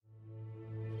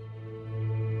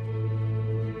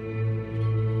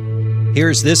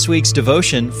Here's this week's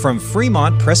devotion from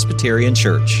Fremont Presbyterian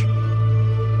Church.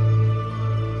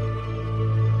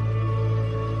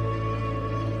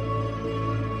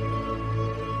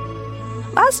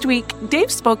 Last week, Dave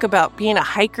spoke about being a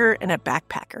hiker and a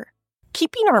backpacker,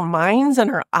 keeping our minds and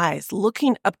our eyes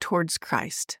looking up towards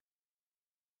Christ.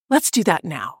 Let's do that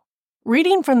now.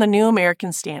 Reading from the New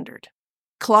American Standard,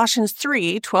 Colossians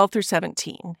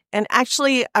 3:12-17, and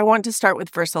actually, I want to start with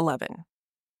verse 11.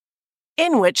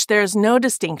 In which there is no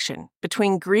distinction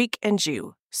between Greek and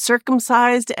Jew,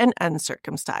 circumcised and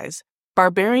uncircumcised,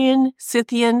 barbarian,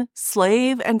 Scythian,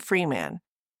 slave and freeman,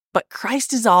 but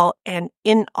Christ is all and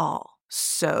in all.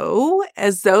 So,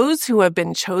 as those who have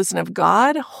been chosen of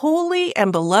God, holy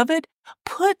and beloved,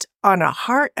 put on a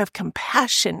heart of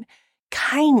compassion,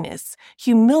 kindness,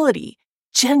 humility,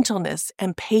 gentleness,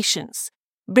 and patience,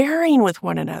 bearing with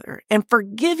one another and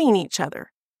forgiving each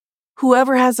other.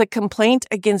 Whoever has a complaint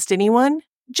against anyone,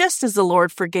 just as the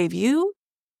Lord forgave you,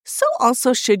 so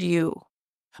also should you.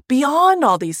 Beyond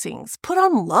all these things, put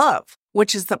on love,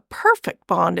 which is the perfect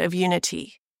bond of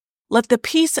unity. Let the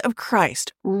peace of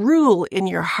Christ rule in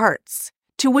your hearts,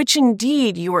 to which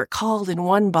indeed you are called in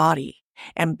one body,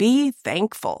 and be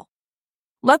thankful.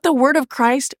 Let the word of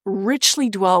Christ richly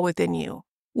dwell within you,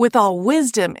 with all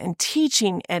wisdom and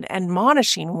teaching and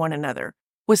admonishing one another,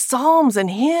 with psalms and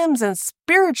hymns and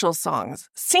spiritual songs,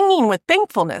 singing with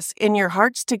thankfulness in your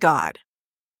hearts to God.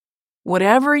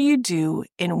 Whatever you do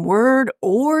in word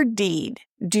or deed,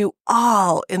 do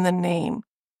all in the name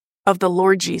of the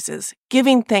Lord Jesus,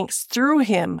 giving thanks through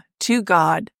him to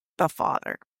God the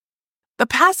Father. The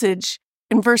passage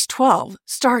in verse 12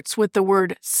 starts with the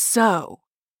word so.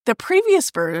 The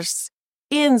previous verse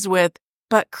ends with,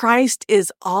 but Christ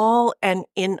is all and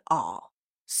in all.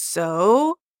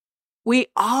 So, we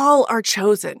all are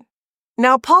chosen.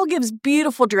 Now, Paul gives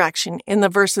beautiful direction in the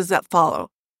verses that follow,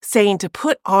 saying to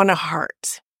put on a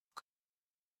heart.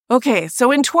 Okay,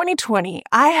 so in 2020,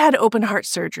 I had open heart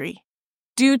surgery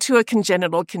due to a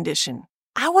congenital condition.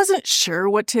 I wasn't sure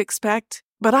what to expect,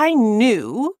 but I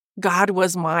knew God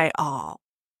was my all.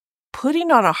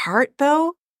 Putting on a heart,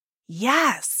 though?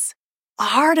 Yes, a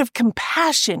heart of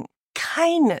compassion,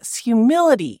 kindness,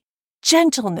 humility,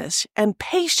 gentleness, and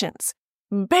patience,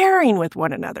 bearing with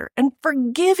one another and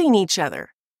forgiving each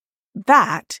other.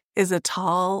 That is a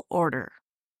tall order.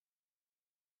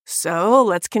 So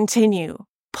let's continue.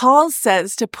 Paul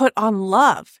says to put on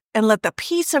love and let the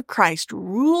peace of Christ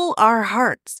rule our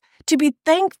hearts, to be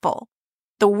thankful,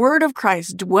 the word of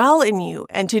Christ dwell in you,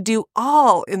 and to do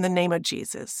all in the name of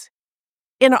Jesus.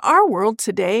 In our world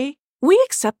today, we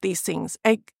accept these things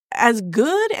as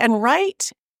good and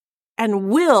right and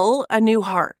will a new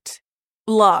heart,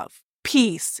 love,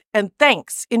 peace, and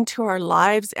thanks into our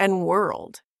lives and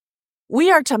world.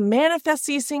 We are to manifest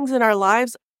these things in our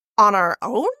lives on our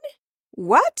own?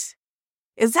 What?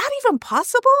 Is that even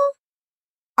possible?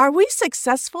 Are we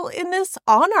successful in this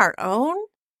on our own?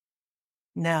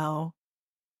 No,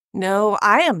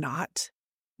 I am not.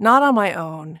 Not on my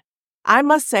own. I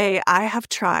must say I have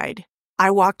tried.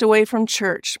 I walked away from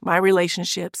church, my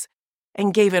relationships,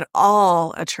 and gave it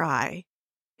all a try.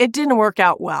 It didn't work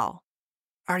out well.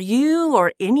 Are you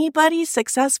or anybody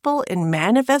successful in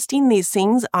manifesting these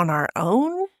things on our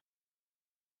own?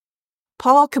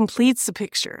 Paul completes the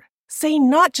picture, saying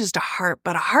not just a heart,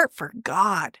 but a heart for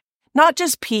God. Not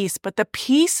just peace, but the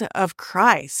peace of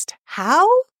Christ. How?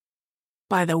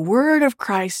 By the word of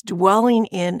Christ dwelling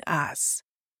in us.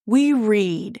 We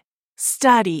read,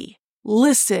 study,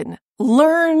 listen,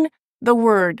 learn the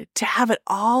word to have it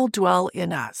all dwell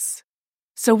in us.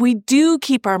 So we do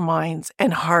keep our minds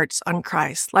and hearts on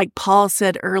Christ, like Paul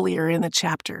said earlier in the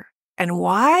chapter. And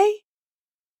why?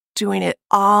 Doing it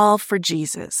all for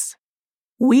Jesus.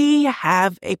 We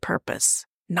have a purpose,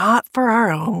 not for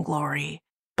our own glory,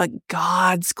 but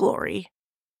God's glory.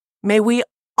 May we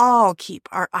all keep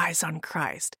our eyes on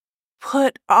Christ,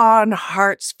 put on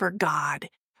hearts for God,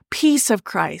 peace of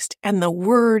Christ, and the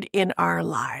word in our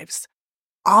lives.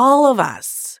 All of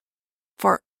us,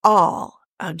 for all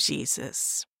of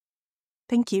Jesus.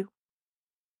 Thank you.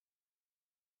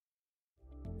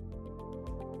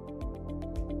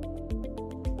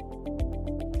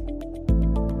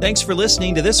 Thanks for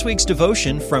listening to this week's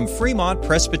devotion from Fremont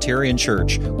Presbyterian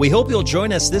Church. We hope you'll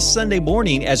join us this Sunday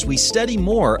morning as we study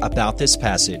more about this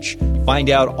passage. Find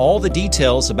out all the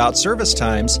details about service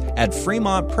times at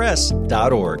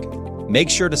fremontpress.org. Make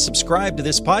sure to subscribe to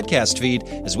this podcast feed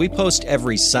as we post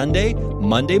every Sunday,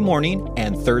 Monday morning,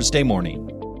 and Thursday morning.